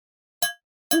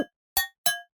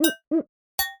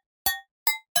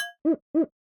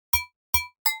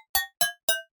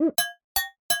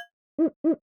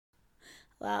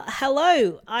Well,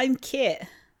 hello, I'm Kit,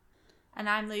 And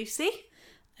I'm Lucy.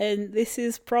 and this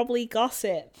is probably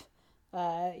gossip.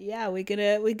 Yeah, we're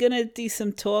gonna do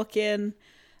some talking,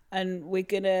 and we're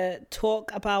gonna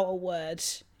talk about a word.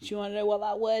 Do you want to know what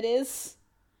that word is?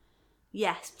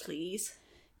 Yes, please.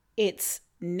 It's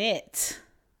knit.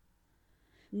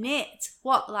 Knit.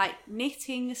 What, like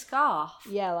knitting a scarf?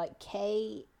 Yeah, like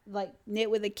K, like knit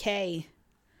with a K.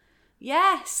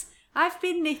 Yes, I've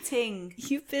been knitting.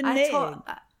 You've been I knitting.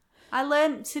 taught. I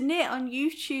learnt to knit on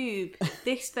YouTube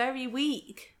this very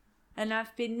week, and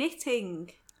I've been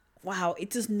knitting. Wow, it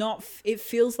does not. It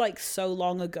feels like so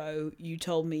long ago you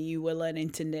told me you were learning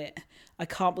to knit. I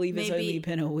can't believe it's only Maybe,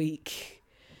 been a week.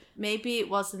 maybe it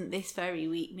wasn't this very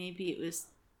week. Maybe it was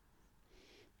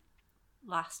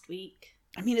last week.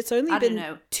 I mean, it's only I don't been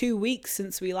know. 2 weeks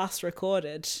since we last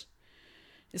recorded.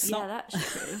 It's Yeah, not,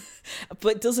 that's true.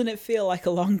 but doesn't it feel like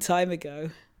a long time ago?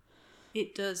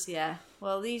 It does. Yeah.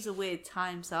 Well, these are weird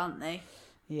times, aren't they?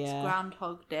 It's Yeah.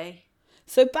 Groundhog Day.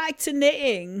 So back to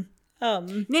knitting.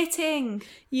 Knitting.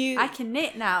 You, I can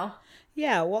knit now.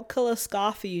 yeah. What color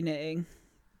scarf are you knitting?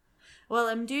 Well,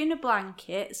 I'm doing a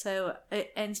blanket, so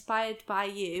inspired by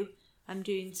you, I'm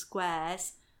doing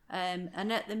squares. And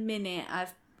at the minute,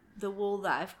 the wool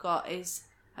that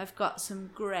I've got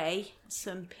some grey,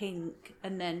 some pink,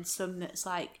 and then some that's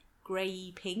like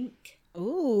grey pink.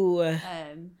 Ooh,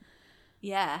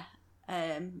 Yeah.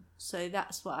 So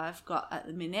that's what I've got at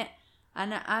the minute,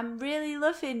 and I'm really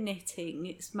loving knitting.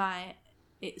 It's my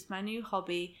new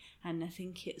hobby, and I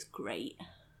think it's great.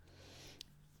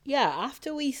 yeah.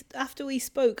 After we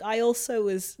spoke, I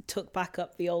also took back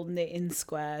up the old knitting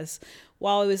squares.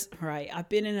 While I was right, I've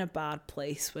been in a bad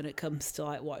place when it comes to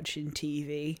like watching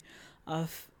TV.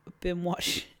 I've been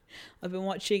watch, I've been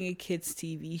watching a kids'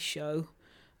 TV show,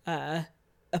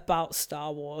 about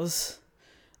Star Wars.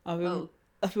 I've been Oh,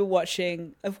 I've been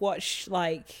watching. I've watched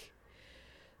like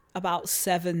about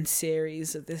 7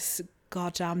 series of this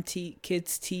goddamn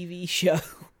kids TV show.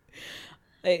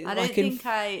 I don't think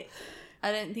I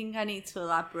don't think I need to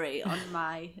elaborate on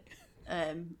my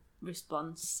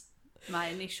response, my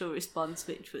initial response,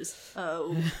 which was,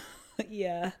 oh.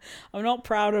 Yeah, I'm not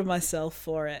proud of myself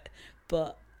for it,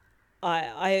 but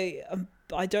I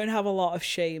don't have a lot of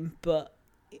shame. But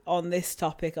on this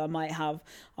topic, I might have.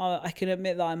 I can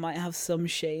admit that I might have some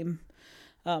shame.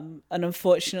 And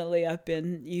unfortunately, I've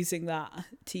been using that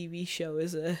TV show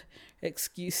as a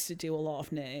excuse to do a lot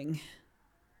of knitting.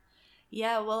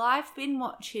 Yeah, well, I've been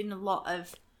watching a lot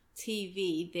of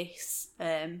TV this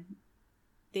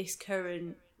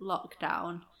current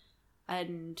lockdown,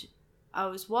 and I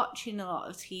was watching a lot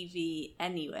of TV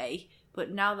anyway, but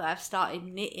now that I've started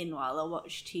knitting while I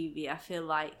watch TV, I feel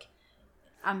like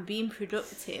I'm being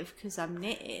productive because I'm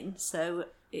knitting, so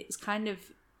it's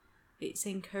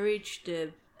encouraged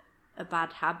a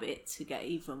bad habit to get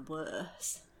even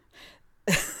worse.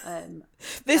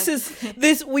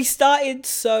 This we started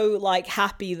so like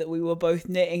happy that we were both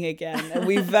knitting again, and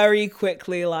we very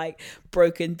quickly like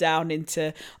broken down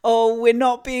into, oh, we're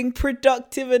not being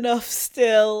productive enough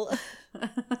still.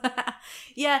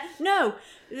 Yeah, no,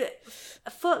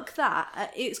 fuck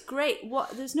that. It's great.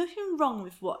 There's nothing wrong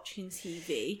with watching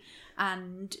TV,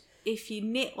 and if you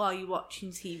knit while you're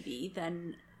watching TV,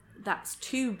 then that's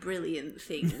two brilliant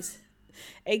things.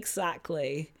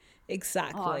 Exactly.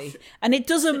 Oh, And it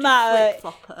doesn't such a matter.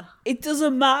 flip-flopper. It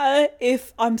doesn't matter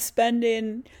if I'm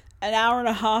spending an hour and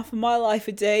a half of my life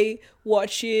a day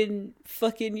watching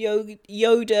fucking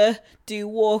Yoda do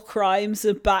war crimes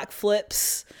and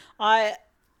backflips.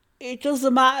 It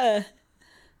doesn't matter.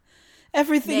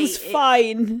 Everything's Mate,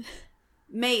 fine.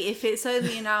 Mate, if it's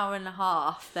only an hour and a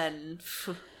half, then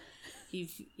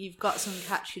you've got some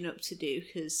catching up to do,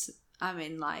 because I'm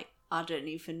in like, I don't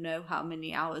even know how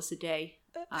many hours a day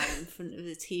I'm in front of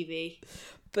the TV.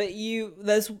 But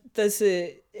there's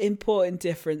a important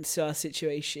difference to our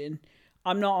situation.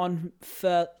 I'm not on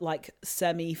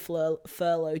semi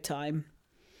furlough time.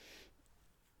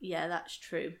 Yeah, that's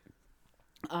true.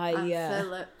 I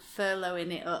I'm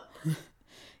furloughing it up,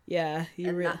 yeah,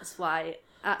 and that's why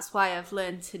I've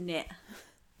learned to knit.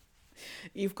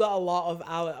 you've got a lot of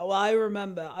hours. Well, I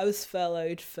remember I was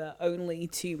furloughed for only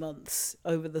 2 months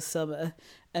over the summer,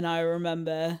 and I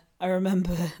remember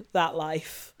that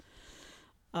life.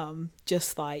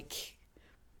 Just like,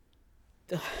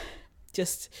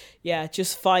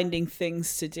 just finding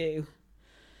things to do.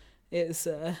 It's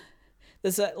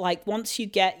there's a like once you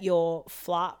get your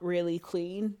flat really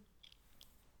clean,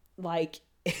 like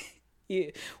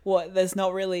there's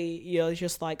not really, you're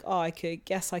just like, oh, I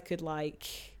could like,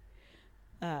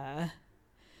 I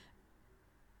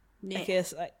Knit.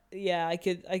 guess yeah, I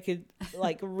could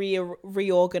like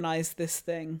reorganize this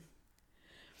thing.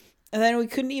 And then we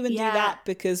couldn't even do that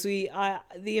because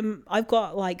I've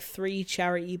got like 3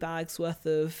 charity bags worth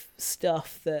of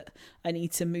stuff that I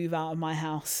need to move out of my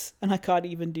house, and I can't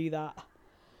even do that.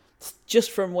 It's just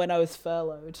from when I was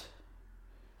furloughed.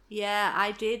 Yeah,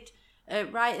 I did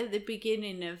right at the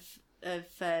beginning of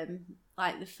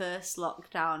like the first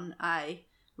lockdown. I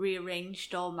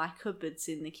rearranged all my cupboards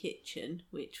in the kitchen,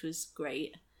 which was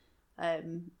great.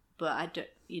 But I don't,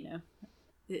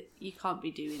 you can't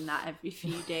be doing that every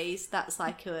few days. That's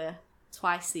like a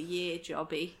twice a year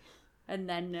jobby. And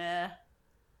then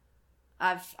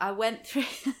I went through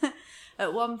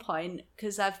at one point,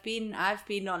 because I've been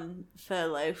on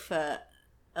furlough for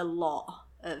a lot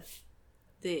of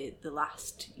the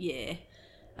last year.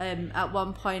 At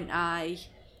one point I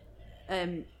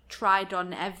tried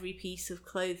on every piece of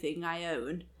clothing I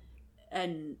own,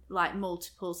 and like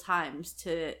multiple times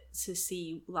to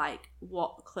see like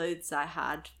what clothes I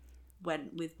had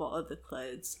went with what other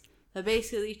clothes. I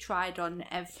basically tried on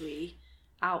every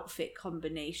outfit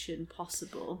combination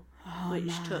possible,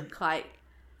 which took like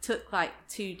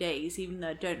 2 days, even though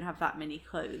I don't have that many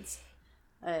clothes.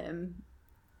 And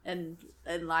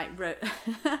like wrote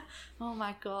oh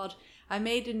my god, I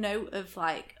made a note of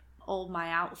like all my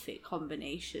outfit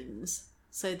combinations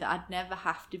so that I'd never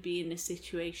have to be in a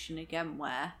situation again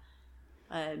where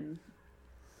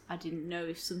I didn't know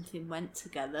if something went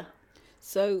together.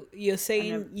 So you're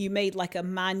saying you made like a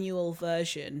manual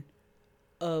version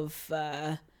of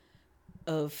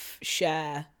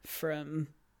Cher from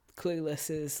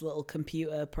Clueless's little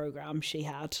computer program she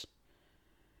had?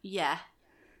 Yeah.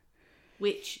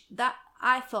 Which that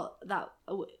I thought that,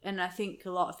 and I think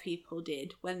a lot of people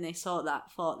did when they saw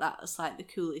that, thought that was like the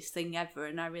coolest thing ever,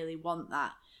 and I really want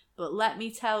that. But let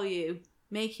me tell you,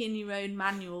 making your own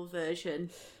manual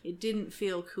version, it didn't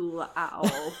feel cool at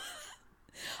all.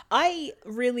 I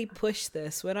really pushed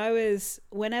this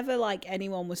whenever like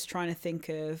anyone was trying to think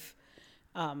of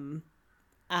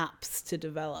apps to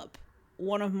develop.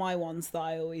 One of my ones that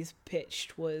I always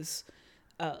pitched was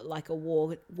like a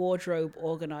wardrobe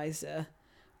organizer,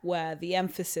 where the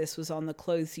emphasis was on the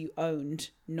clothes you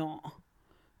owned, not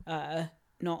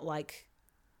like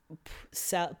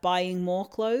buying more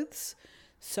clothes.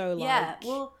 So like, yeah,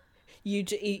 well, you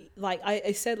like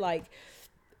I said, like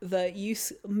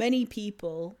many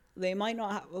people, they might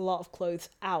not have a lot of clothes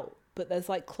out, but there's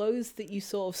like clothes that you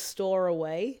sort of store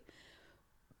away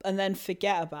and then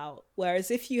forget about. Whereas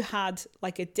if you had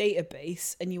like a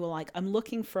database and you were like, I'm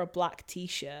looking for a black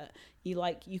t-shirt,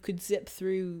 you could zip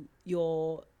through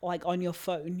your, like on your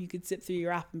phone, you could zip through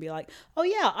your app and be like, oh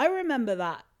yeah, I remember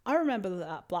that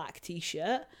black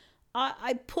t-shirt.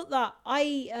 I put that,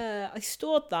 I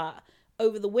stored that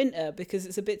over the winter because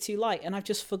it's a bit too light and I've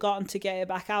just forgotten to get it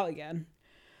back out again.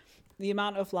 The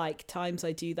amount of like times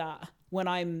I do that when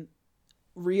I'm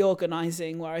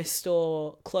reorganizing where I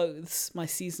store clothes, my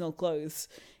seasonal clothes,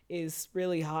 is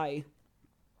really high.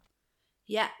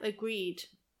 Yeah, agreed.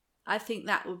 I think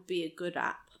that would be a good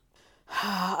app.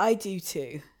 I do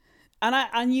too.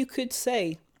 And you could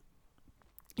say,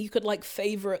 you could like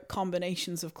favorite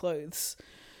combinations of clothes.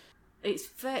 It's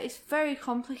very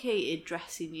complicated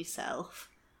dressing yourself.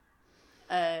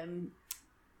 But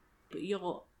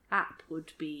your app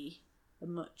would be a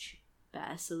much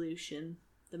better solution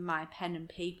than my pen and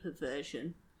paper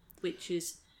version, it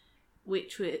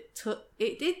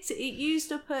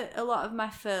used up a lot of my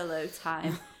furlough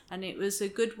time, and it was a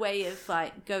good way of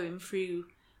like going through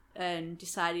and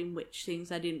deciding which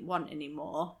things I didn't want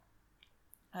anymore.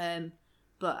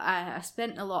 But I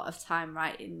spent a lot of time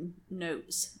writing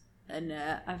notes, and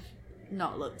I've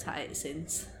not looked at it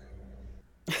since.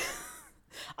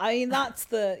 I mean, that's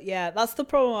the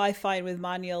problem I find with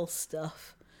manual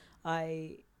stuff.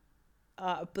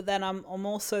 But then I'm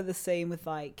also the same with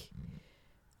like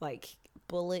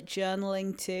bullet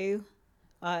journaling too.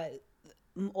 I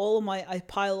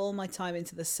pile all my time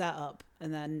into the setup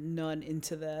and then none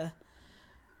into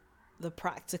the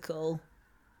practical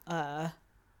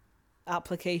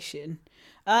application.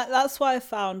 That's why I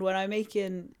found when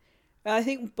I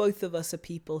think both of us are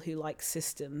people who like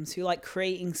systems, who like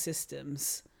creating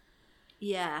systems.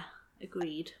 Yeah,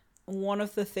 agreed. One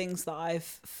of the things that I've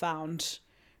found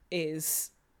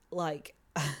is like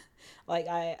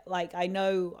I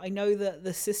know that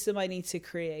the system I need to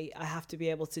create, I have to be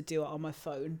able to do it on my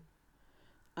phone,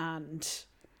 and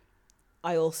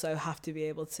I also have to be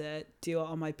able to do it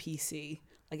on my PC.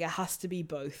 Like, it has to be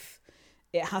both.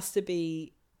 It has to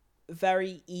be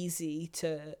very easy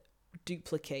to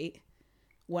duplicate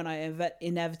when I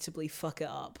inevitably fuck it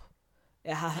up.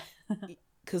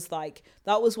 because like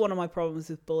that was one of my problems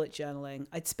with bullet journaling.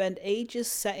 I'd spend ages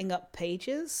setting up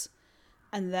pages,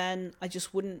 and then I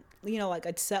just wouldn't, like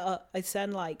I'd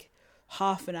send like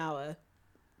half an hour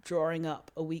drawing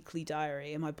up a weekly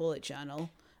diary in my bullet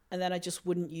journal, and then I just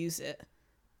wouldn't use it,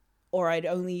 or I'd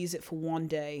only use it for one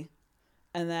day,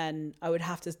 and then I would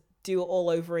have to do it all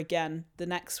over again the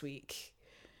next week.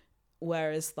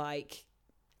 Whereas like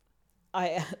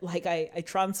I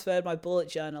transferred my bullet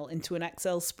journal into an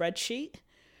Excel spreadsheet,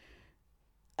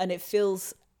 and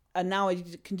and now I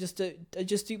can just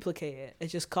duplicate it. I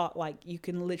just can't, like, you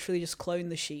can literally just clone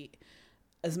the sheet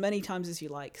as many times as you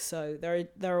like. So there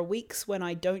are weeks when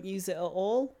I don't use it at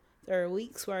all. There are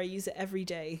weeks where I use it every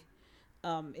day.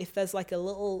 If there's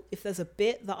a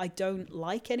bit that I don't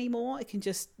like anymore, I can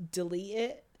just delete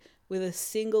it with a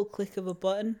single click of a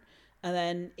button. And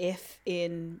then if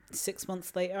in 6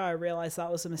 months later I realize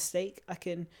that was a mistake, I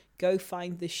can go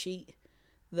find the sheet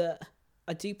that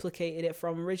I duplicated it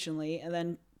from originally and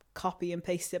then copy and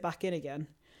paste it back in again.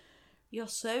 You're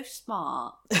so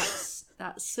smart.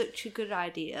 That's such a good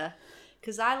idea.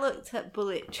 Because I looked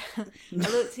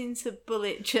into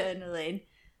bullet journaling,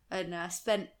 and I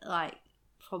spent like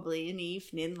probably an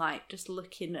evening like just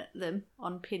looking at them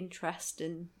on Pinterest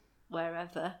and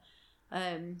wherever.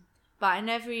 But I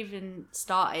never even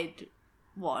started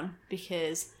one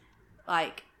because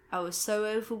like I was so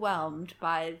overwhelmed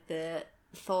by the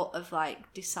thought of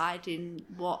like deciding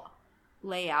what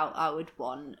layout I would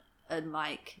want,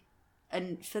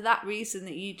 and for that reason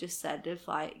that you just said of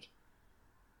like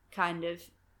kind of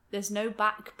there's no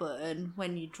back button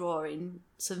when you're drawing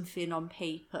something on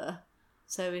paper.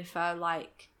 So if I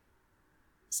like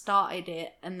started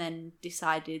it and then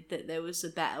decided that there was a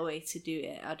better way to do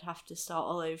it, I'd have to start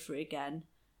all over again.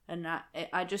 And I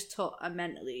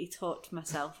mentally talked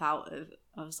myself out of,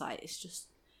 I was like,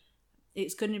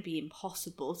 it's going to be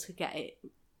impossible to get it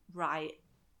right,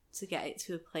 to get it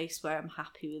to a place where I'm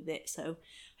happy with it. So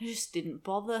I just didn't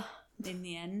bother in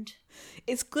the end.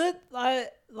 It's good,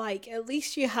 like at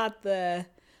least you had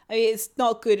it's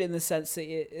not good in the sense that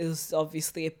it was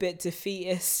obviously a bit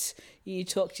defeatist. You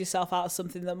talked yourself out of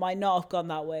something that might not have gone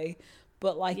that way,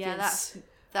 but like that's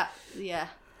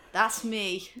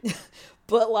me.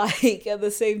 But like at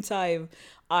the same time,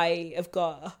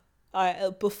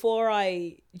 before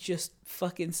I just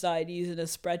fucking started using a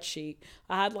spreadsheet,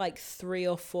 I had like 3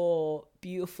 or 4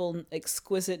 beautiful,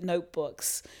 exquisite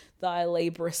notebooks that I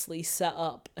laboriously set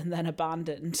up and then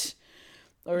abandoned.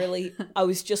 I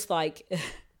was just like,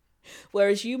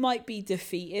 whereas you might be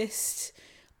defeatist,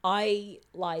 I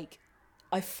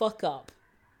fuck up,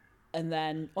 and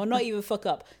then, or not even fuck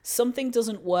up, something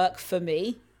doesn't work for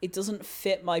me, it doesn't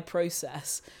fit my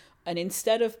process, and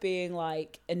instead of being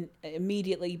like, and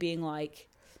immediately being like,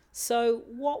 so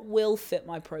what will fit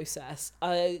my process,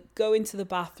 I go into the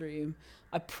bathroom,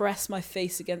 I press my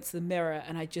face against the mirror,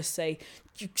 and I just say,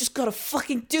 you just gotta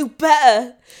fucking do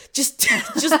better, just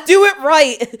do it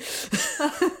right.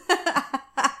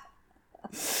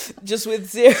 Just with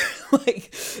zero,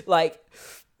 like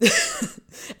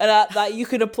and that you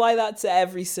can apply that to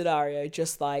every scenario.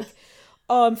 Just like,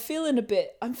 oh, I'm feeling a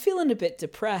bit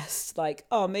depressed. Like,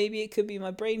 oh, maybe it could be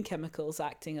my brain chemicals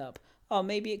acting up. Oh,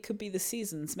 maybe it could be the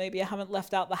seasons. Maybe I haven't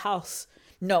left out the house.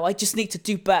 No, I just need to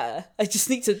do better. I just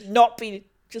need to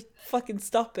just fucking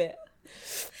stop it.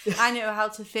 I know how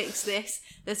to fix this.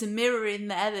 There's a mirror in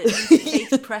there that needs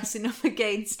face pressing up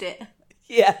against it.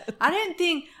 Yeah. I don't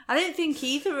think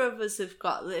either of us have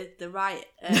got the right.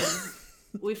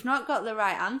 We've not got the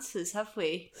right answers, have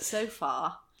we? So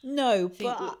far. No,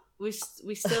 but we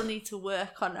still need to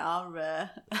work on our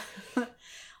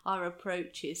our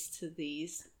approaches to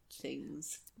these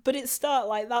things. But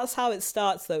that's how it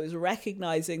starts though, is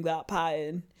recognizing that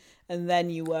pattern, and then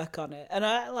you work on it. And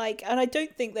I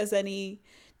don't think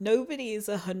nobody is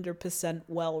 100%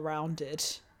 well-rounded.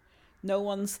 No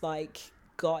one's like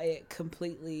got it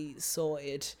completely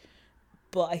sorted,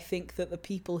 but I think that the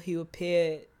people who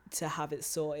appear to have it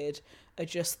sorted are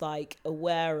just like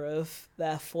aware of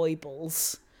their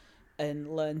foibles and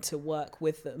learn to work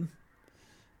with them.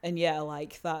 And yeah,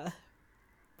 like that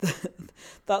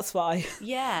that's why.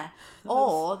 Yeah.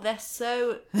 Or they're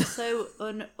so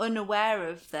unaware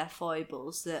of their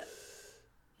foibles that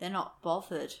they're not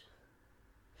bothered.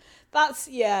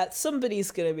 Somebody's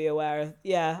gonna be aware of.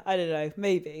 I don't know,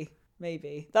 maybe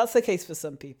that's the case for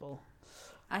some people.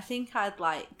 I think I'd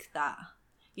like that.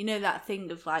 You know that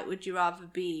thing of like, would you rather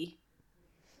be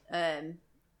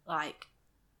like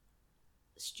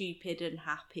stupid and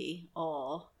happy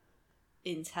or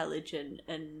intelligent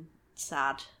and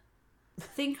sad? I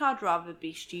think I'd rather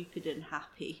be stupid and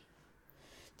happy.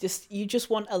 You just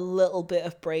want a little bit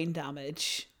of brain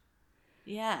damage.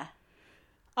 Yeah.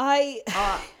 I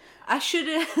should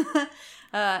have.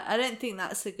 I don't think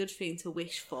that's a good thing to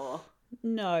wish for.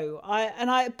 No,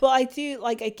 but I do,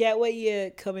 like, I get where you're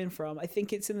coming from. I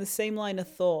think it's in the same line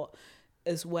of thought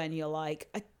as when you're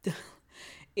like,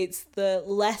 it's the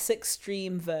less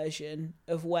extreme version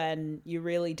of when you're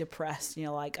really depressed and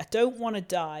you're like, I don't want to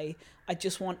die. I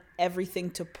just want everything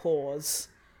to pause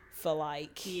for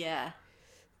like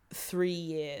 3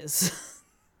 years.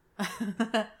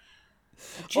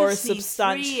 Or a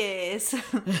substantial 3 years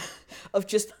of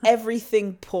just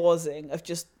everything pausing, of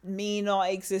just me not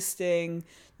existing,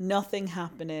 nothing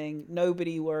happening,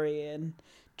 nobody worrying,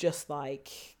 just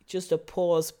a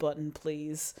pause button,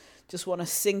 please. Just want to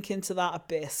sink into that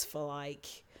abyss for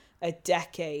like a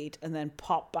decade and then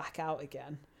pop back out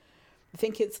again. I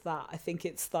think it's that. I think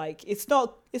it's like it's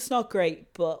not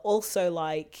great, but also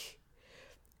like,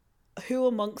 who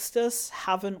amongst us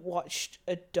haven't watched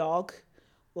a dog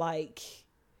like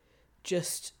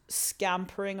just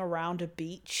scampering around a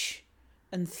beach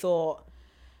and thought,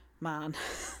 man,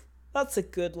 that's a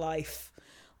good life.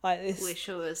 Like this. Wish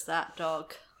I was that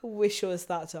dog. Wish I was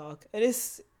that dog. It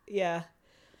is, yeah.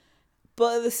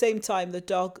 But at the same time, the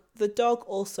dog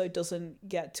also doesn't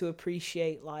get to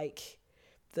appreciate like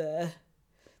the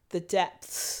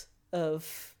depths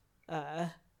of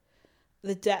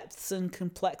the depths and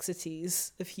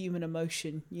complexities of human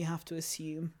emotion. You have to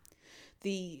assume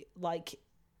the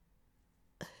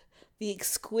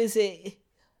exquisite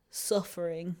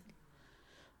suffering.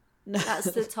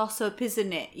 That's the toss up,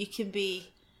 isn't it? You can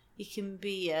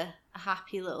be a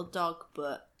happy little dog,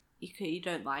 but you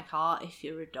don't like art if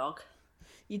you're a dog.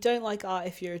 You don't like art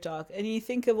if you're a dog, and you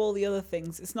think of all the other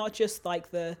things. It's not just like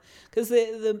because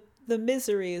the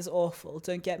misery is awful.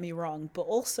 Don't get me wrong, but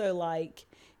also like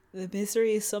the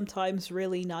misery is sometimes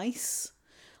really nice.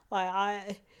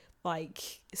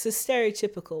 It's a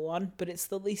stereotypical one, but it's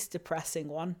the least depressing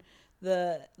one.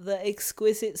 The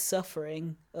exquisite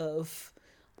suffering of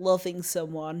loving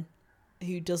someone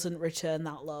who doesn't return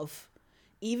that love,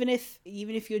 even if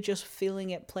you're just feeling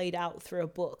it played out through a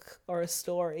book or a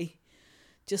story,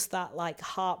 just that like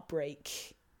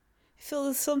heartbreak. I feel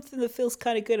there's something that feels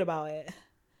kind of good about it.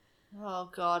 Oh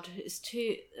God, it's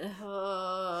too.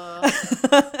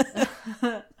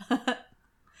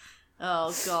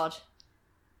 Oh God,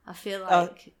 I feel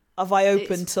like. Have I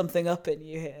opened something up in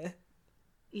you here?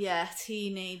 Yeah,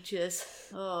 teenagers.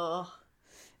 Oh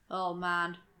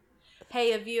man.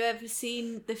 Hey, have you ever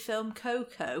seen the film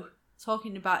Coco?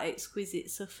 Talking about exquisite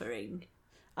suffering.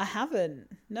 I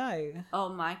haven't. No. Oh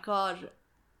my God,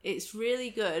 it's really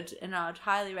good, and I would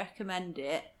highly recommend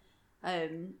it.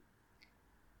 And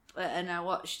I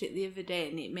watched it the other day,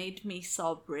 and it made me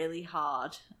sob really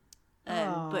hard.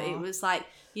 But it was like,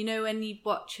 you know, when you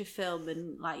watch a film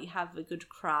and like you have a good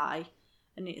cry,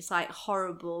 and it's like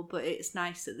horrible, but it's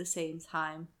nice at the same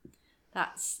time.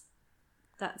 That's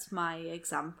my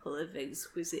example of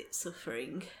exquisite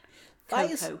suffering.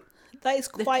 Coco. That is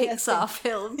quite the Pixar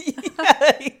film.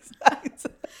 Yeah, exactly.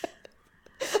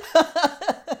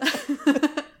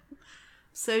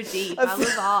 So deep. I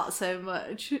love art so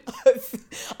much.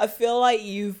 I feel like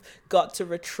you've got to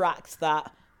retract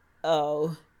that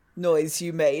noise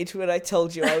you made when I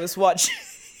told you I was watching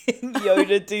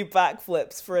Yoda do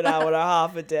backflips for an hour and a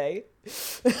half a day.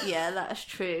 Yeah, that's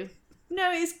true.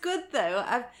 No, it's good though.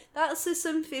 That's just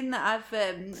something that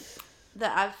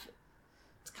I've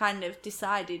kind of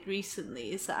decided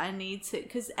recently, is that I need to,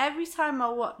 because every time I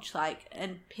watch like a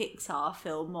Pixar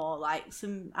film or like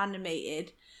some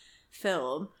animated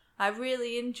film, I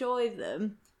really enjoy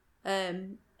them,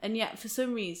 and yet for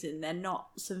some reason they're not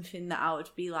something that I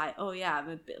would be like, oh yeah, I'm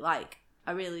a bit like,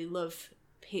 I really love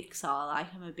Pixar,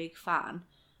 like I'm a big fan.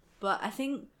 But I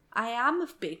think I am a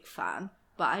big fan,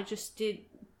 but I just did,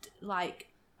 like,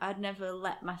 I'd never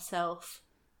let myself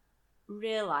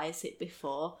realise it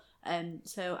before.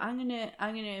 So I'm gonna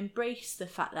embrace the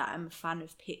fact that I'm a fan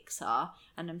of Pixar,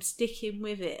 and I'm sticking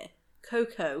with it.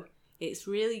 Coco, it's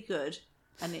really good,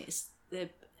 and it's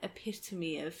the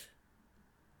epitome of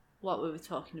what we were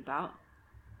talking about.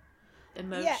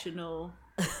 Emotional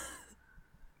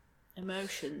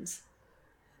emotions.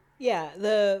 Yeah,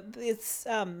 it's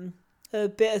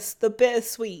the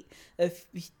bittersweet of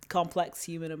complex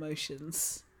human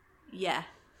emotions. Yeah,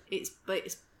 it's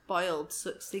boiled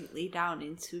succinctly down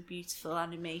into a beautiful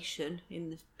animation in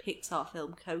the Pixar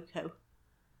film Coco.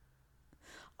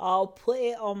 I'll put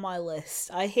it on my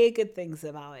list. I hear good things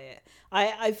about it.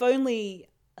 I've only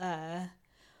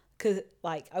cause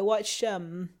like I watched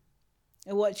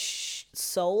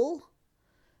Soul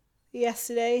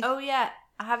yesterday. Oh yeah,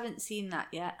 I haven't seen that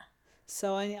yet.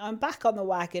 So I'm back on the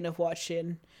wagon of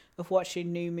watching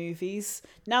new movies.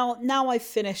 Now I've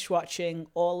finished watching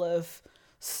all of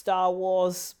Star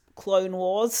Wars Clone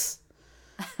Wars.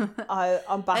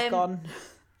 I'm back on.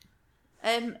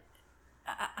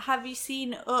 Have you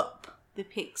seen Up, the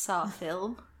Pixar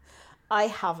film? I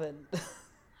haven't.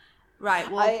 Right,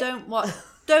 well,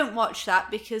 don't watch that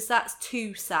because that's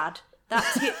too sad. That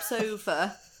tips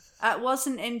over. It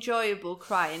wasn't enjoyable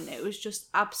crying. It was just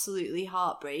absolutely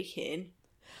heartbreaking.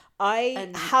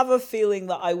 I have a feeling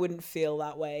that I wouldn't feel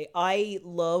that way. I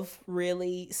love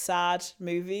really sad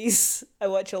movies. I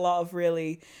watch a lot of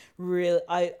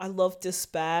I love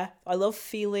despair. I love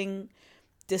feeling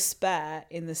despair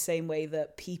in the same way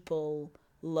that people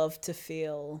love to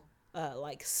feel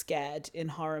like scared in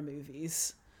horror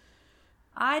movies.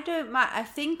 I don't mind. I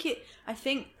think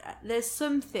there's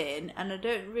something, and I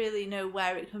don't really know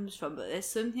where it comes from, but there's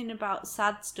something about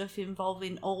sad stuff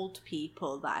involving old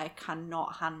people that I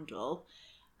cannot handle.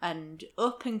 And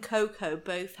Up and Coco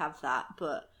both have that,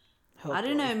 but I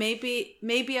don't know. Maybe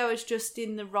I was just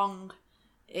in the wrong.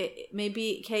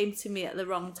 Maybe it came to me at the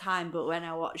wrong time. But when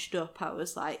I watched Up, I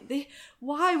was like,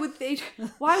 why would they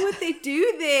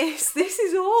do this? This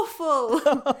is awful.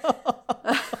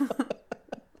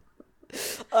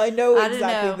 I know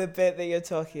exactly the bit that you're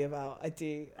talking about. I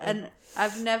do. And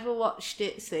I've never watched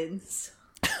it since.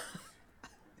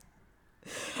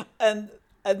 and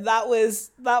that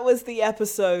was the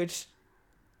episode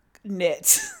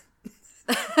Knit.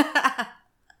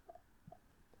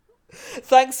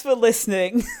 Thanks for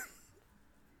listening.